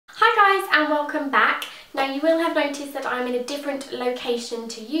Hi guys and welcome back. Now you will have noticed that I'm in a different location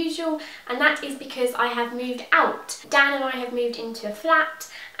to usual, and that is because I have moved out. Dan and I have moved into a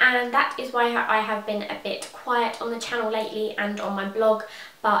flat, and that is why I have been a bit quiet on the channel lately and on my blog,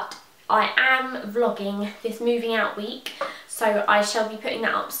 but I am vlogging this moving out week, so I shall be putting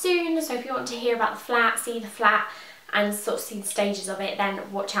that up soon. So if you want to hear about the flat, see the flat and sort of see the stages of it, then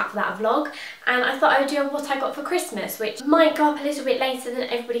watch out for that vlog. And I thought I would do a what I got for Christmas, which might go up a little bit later than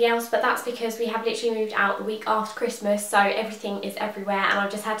everybody else, but that's because we have literally moved out the week after Christmas, so everything is everywhere and I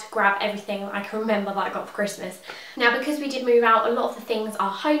just had to grab everything I can remember that I got for Christmas. Now because we did move out, a lot of the things are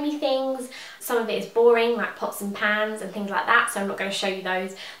homey things. Some of it is boring, like pots and pans and things like that, so I'm not going to show you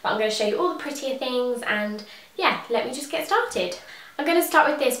those, but I'm going to show you all the prettier things. And yeah, let me just get started. I'm going to start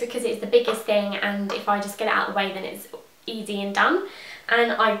with this because it's the biggest thing, and if I just get it out of the way then it's easy and done.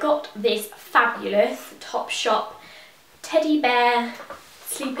 And I got this fabulous Topshop teddy bear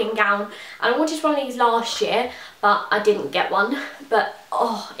sleeping gown, and I wanted one of these last year but I didn't get one. But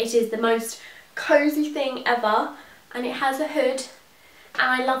oh, it is the most cozy thing ever, and it has a hood and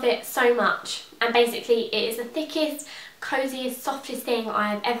I love it so much. And basically it is the thickest, coziest, softest thing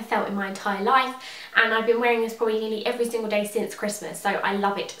I've ever felt in my entire life, and I've been wearing this probably nearly every single day since Christmas, so I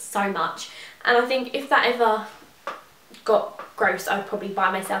love it so much. And I think if that ever got gross, I would probably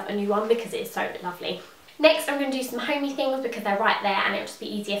buy myself a new one because it is so lovely. Next I'm going to do some homey things because they're right there and it'll just be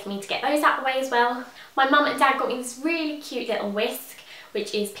easier for me to get those out of the way as well. My mum and dad got me this really cute little whisk,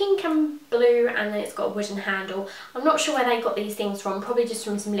 which is pink and blue, and then it's got a wooden handle. I'm not sure where they got these things from, probably just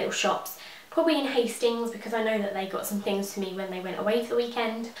from some little shops. Probably in Hastings, because I know that they got some things for me when they went away for the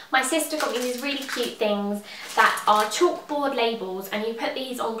weekend. My sister got me these really cute things that are chalkboard labels, and you put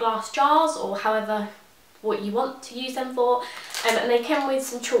these on glass jars or however what you want to use them for, and they come with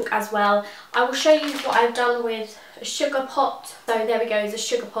some chalk as well. I will show you what I've done with a sugar pot. So there we go, is a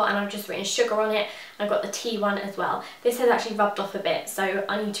sugar pot, and I've just written sugar on it. I've got the tea one as well. This has actually rubbed off a bit, so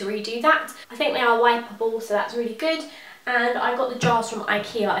I need to redo that. I think they are wipeable, so that's really good. And I got the jars from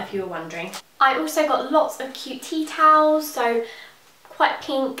IKEA, if you were wondering. I also got lots of cute tea towels, so quite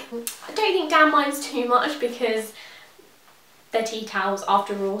pink. I don't think Dan minds too much because they're tea towels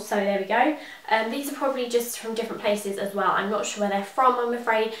after all, so there we go. These are probably just from different places as well. I'm not sure where they're from, I'm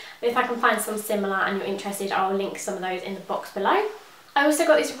afraid, but if I can find some similar and you're interested, I'll link some of those in the box below. I also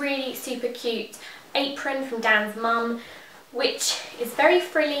got this really super cute apron from Dan's mum, which is very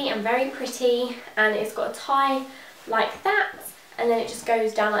frilly and very pretty, and it's got a tie like that, and then it just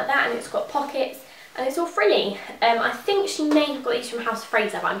goes down like that, and it's got pockets and it's all frilly. I think she may have got these from House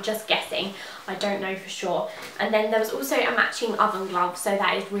Fraser, but I'm just guessing, I don't know for sure. And then there was also a matching oven glove, so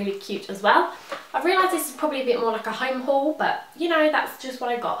that is really cute as well. I've realised this is probably a bit more like a home haul, but you know, that's just what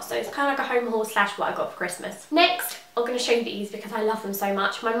I got, so it's kind of like a home haul slash what I got for Christmas. Next I'm going to show you these because I love them so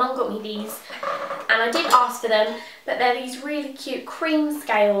much. My mum got me these and I did ask for them, but they're these really cute cream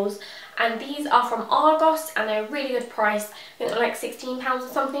scales, and these are from Argos and they're a really good price. I think they're like £16 or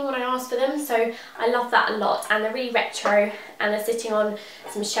something when I asked for them, so I love that a lot. And they're really retro and they're sitting on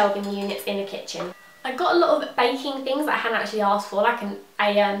some shelving units in the kitchen. I got a lot of baking things that I hadn't actually asked for, like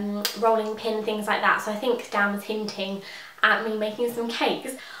a rolling pin, things like that, so I think Dan was hinting at me making some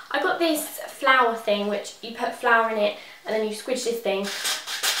cakes. I got this flour thing, which you put flour in it and then you squidge this thing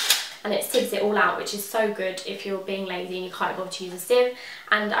and it sieves it all out, which is so good if you're being lazy and you can't bother to use a sieve.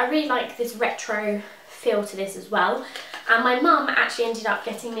 And I really like this retro feel to this as well. And my mum actually ended up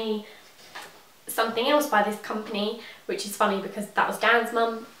getting me something else by this company, which is funny because that was Dan's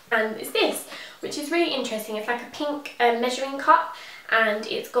mum, and it's this, which is really interesting. It's like a pink measuring cup, and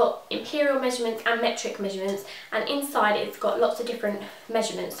it's got imperial measurements and metric measurements, and inside it's got lots of different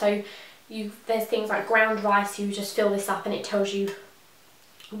measurements. So there's things like ground rice, you just fill this up and it tells you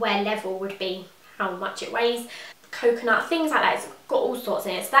where level would be, how much it weighs, coconut, things like that. It's got all sorts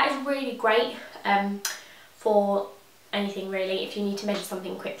in it, so that is really great for anything really if you need to measure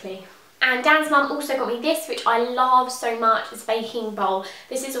something quickly. And Dan's mum also got me this, which I love so much. It's a baking bowl.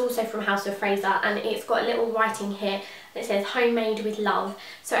 This is also from House of Fraser, and it's got a little writing here that says homemade with love,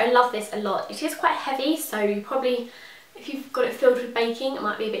 so I love this a lot. It is quite heavy, so you probably, if you've got it filled with baking, it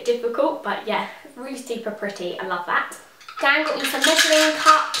might be a bit difficult, but yeah, really super pretty. I love that. Dan got me some measuring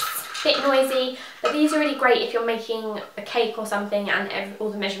cups, a bit noisy, but these are really great if you're making a cake or something and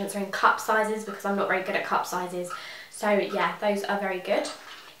all the measurements are in cup sizes, because I'm not very good at cup sizes. So yeah, those are very good.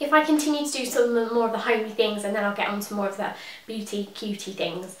 If I continue to do some more of the homey things, and then I'll get on to more of the beauty cutie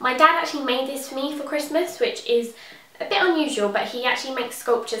things. My dad actually made this for me for Christmas, which is a bit unusual, but he actually makes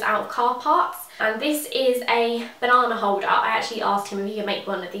sculptures out of car parts. And this is a banana holder. I actually asked him if he could make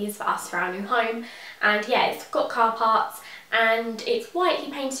one of these for us for our new home. And yeah, it's got car parts and it's white.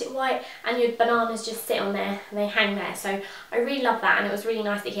 He painted it white, and your bananas just sit on there and they hang there. So I really love that, and it was really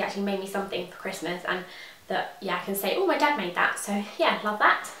nice that he actually made me something for Christmas, and that, yeah, I can say, oh, my dad made that. So yeah, love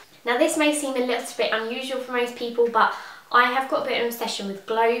that. Now this may seem a little bit unusual for most people, but I have got a bit of an obsession with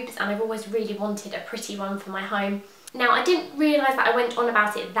globes, and I've always really wanted a pretty one for my home. Now I didn't realise that I went on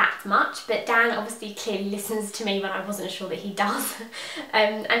about it that much, but Dan obviously clearly listens to me when I wasn't sure that he does.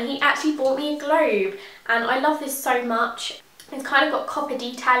 And he actually bought me a globe, and I love this so much. It's kind of got copper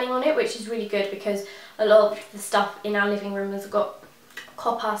detailing on it, which is really good because a lot of the stuff in our living room has got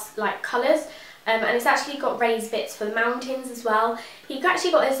copper like colours. And it's actually got raised bits for the mountains as well. He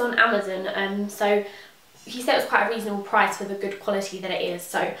actually got this on Amazon, so he said it was quite a reasonable price for the good quality that it is.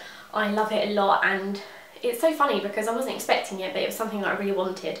 So I love it a lot, and it's so funny because I wasn't expecting it, but it was something that I really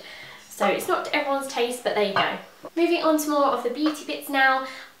wanted. So it's not to everyone's taste, but there you go. Moving on to more of the beauty bits now.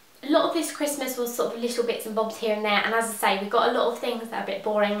 A lot of this Christmas was sort of little bits and bobs here and there, and as I say, we got a lot of things that are a bit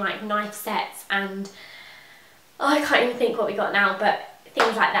boring, like knife sets, and I can't even think what we got now, but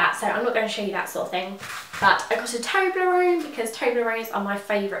things like that. So I'm not going to show you that sort of thing. But I got a Toblerone because Toblerones are my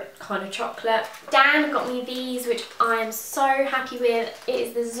favourite kind of chocolate. Dan got me these, which I am so happy with. It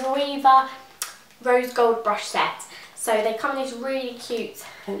is the Zoeva rose gold brush set. So they come in this really cute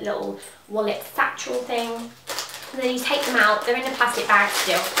little wallet satchel thing, and then you take them out. They're in a plastic bag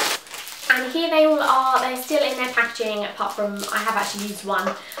still, and here they all are. They're still in their packaging, apart from I have actually used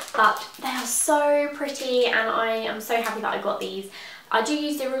one, but they are so pretty, and I am so happy that I got these. I do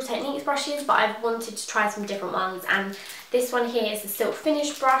use the Real Techniques brushes, but I've wanted to try some different ones, and this one here is the Silk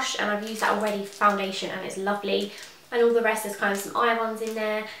Finish brush, and I've used that already for foundation, and it's lovely. And all the rest is kind of some eye ones in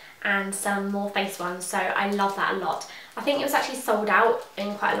there and some more face ones, so I love that a lot. I think it was actually sold out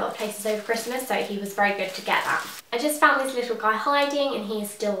in quite a lot of places over Christmas, so he was very good to get that. I just found this little guy hiding, and he is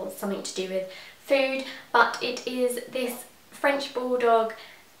still something to do with food, but it is this French Bulldog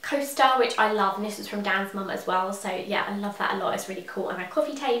coaster, which I love, and this was from Dan's mum as well, so yeah, I love that a lot. It's really cool. And my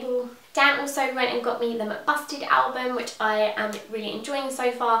coffee table. Dan also went and got me the McBusted album, which I am really enjoying so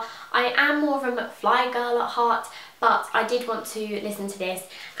far. I am more of a McFly girl at heart, but I did want to listen to this,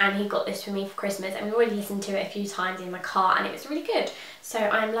 and he got this for me for Christmas, and we already listened to it a few times in my car, and it was really good, so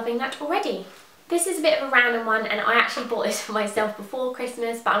I'm loving that already. This is a bit of a random one, and I actually bought this for myself before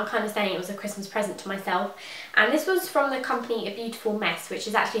Christmas, but I'm kind of saying it was a Christmas present to myself. And this was from the company A Beautiful Mess, which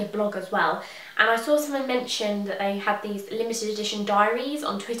is actually a blog as well. And I saw someone mention that they had these limited edition diaries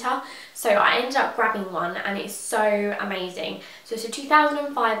on Twitter, so I ended up grabbing one, and it's so amazing. So it's a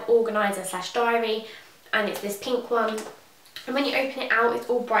 2005 organiser / diary, and it's this pink one. And when you open it out, it's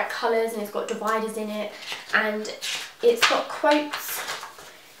all bright colours, and it's got dividers in it, and it's got quotes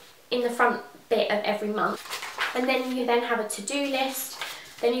in the front bit of every month, and then you then have a to-do list,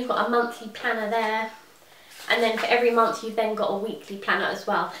 then you've got a monthly planner there, and then for every month you've then got a weekly planner as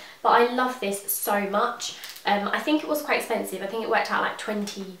well. But I love this so much. I think it was quite expensive. I think it worked out like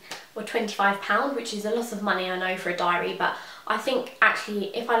 20 or £25, which is a lot of money, I know, for a diary, but I think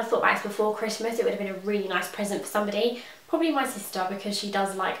actually if I'd have thought about this before Christmas, it would have been a really nice present for somebody. Probably my sister, because she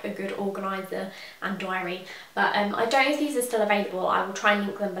does like a good organiser and diary. But I don't know if these are still available. I will try and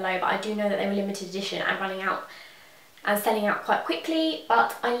link them below, but I do know that they were limited edition and running out and selling out quite quickly.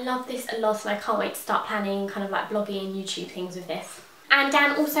 But I love this a lot, and I can't wait to start planning kind of like blogging and YouTube things with this. And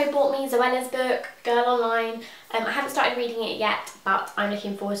Dan also bought me Zoella's book, Girl Online. I haven't started reading it yet, but I'm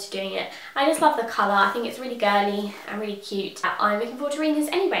looking forward to doing it. I just love the colour. I think it's really girly and really cute. I'm looking forward to reading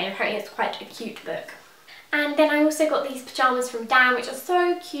this anyway, and apparently it's quite a cute book. And then I also got these pyjamas from Dan, which are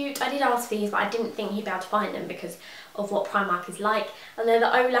so cute. I did ask for these, but I didn't think he'd be able to find them because of what Primark is like. And they're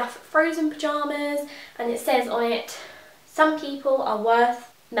the Olaf frozen pyjamas, and it says on it, "Some people are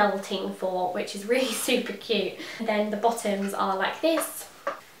worth melting for," which is really super cute. And then the bottoms are like this,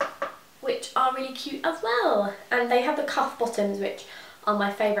 which are really cute as well. And they have the cuff bottoms, which are my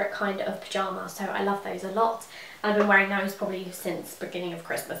favourite kind of pyjama, so I love those a lot. I've been wearing those probably since beginning of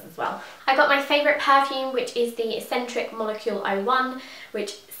Christmas as well. I got my favourite perfume, which is the Eccentric Molecule 01,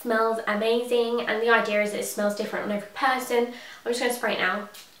 which smells amazing, and the idea is that it smells different on every person. I'm just going to spray it now.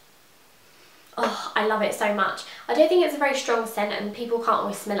 Oh, I love it so much. I don't think it's a very strong scent, and people can't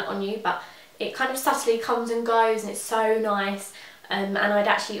always smell it on you, but it kind of subtly comes and goes, and it's so nice. And I'd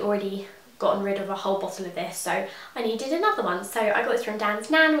actually already gotten rid of a whole bottle of this, so I needed another one. So I got this from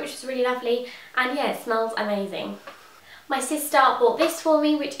Dan's Nan, which is really lovely, and yeah, it smells amazing. My sister bought this for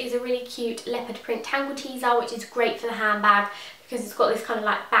me, which is a really cute leopard print tangle teaser, which is great for the handbag because it's got this kind of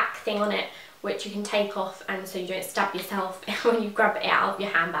like back thing on it, which you can take off, and so you don't stab yourself when you grab it out of your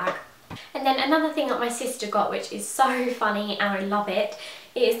handbag. And then another thing that my sister got, which is so funny and I love it,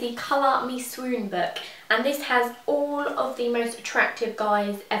 It is the Colour Me Swoon book, and this has all of the most attractive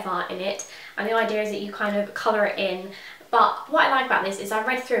guys ever in it, and the idea is that you kind of colour it in. But what I like about this is I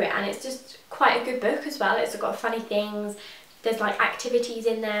read through it and it's just quite a good book as well. It's got funny things, there's like activities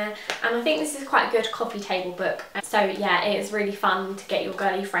in there, and I think this is quite a good coffee table book. So yeah, it is really fun to get your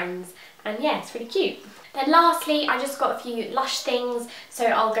girly friends, and yeah, it's really cute. Then lastly, I just got a few Lush things, so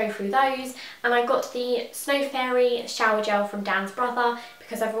I'll go through those. And I got the Snow Fairy shower gel from Dan's brother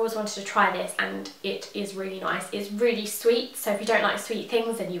because I've always wanted to try this, and it is really nice. It's really sweet, so if you don't like sweet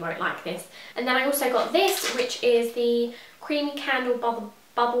things then you won't like this. And then I also got this, which is the Creamy Candy Bath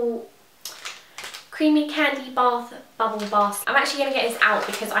Bubble Bath. I'm actually going to get this out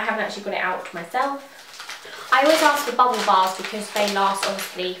because I haven't actually got it out myself. I always ask for bubble baths because they last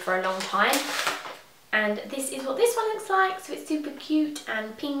obviously for a long time. And this is what this one looks like, so it's super cute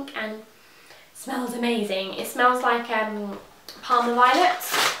and pink and smells amazing. It smells like Parma violets,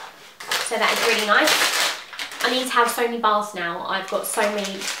 so that is really nice. I need to have so many baths now. I've got so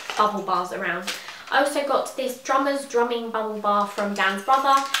many bubble baths around. I also got this Drummer's Drumming Bubble Bath from Dan's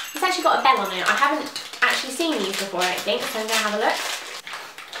brother. It's actually got a bell on it. I haven't actually seen these before, I don't think, so I'm going to have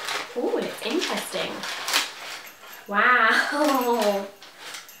a look. Ooh, it's interesting. Wow.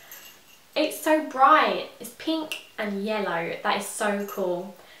 It's so bright. It's pink and yellow. That is so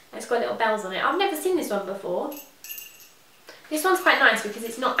cool. It's got little bells on it. I've never seen this one before. This one's quite nice because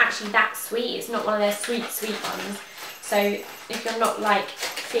it's not actually that sweet. It's not one of their sweet ones. So if you're not like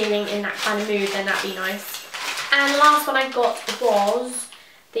feeling in that kind of mood, then that'd be nice. And the last one I got was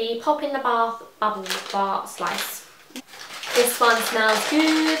the Pop in the Bath Bubble Bar Slice. This one smells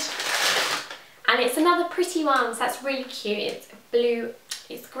good. And it's another pretty one, so that's really cute. It's blue.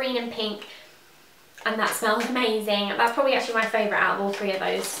 It's green and pink, and that smells amazing. That's probably actually my favourite out of all three of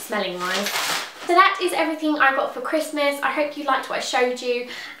those, smelling wise. So that is everything I got for Christmas. I hope you liked what I showed you,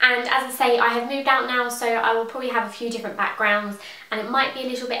 and as I say, I have moved out now, so I will probably have a few different backgrounds and it might be a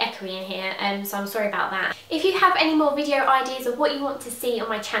little bit echoey in here, so I'm sorry about that. If you have any more video ideas of what you want to see on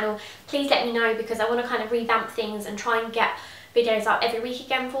my channel, please let me know, because I want to kind of revamp things and try and get videos up every week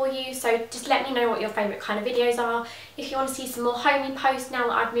again for you. So just let me know what your favourite kind of videos are. If you want to see some more homey posts now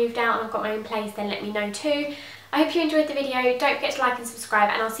that I've moved out and I've got my own place, then let me know too. I hope you enjoyed the video. Don't forget to like and subscribe,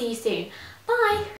 and I'll see you soon. Bye!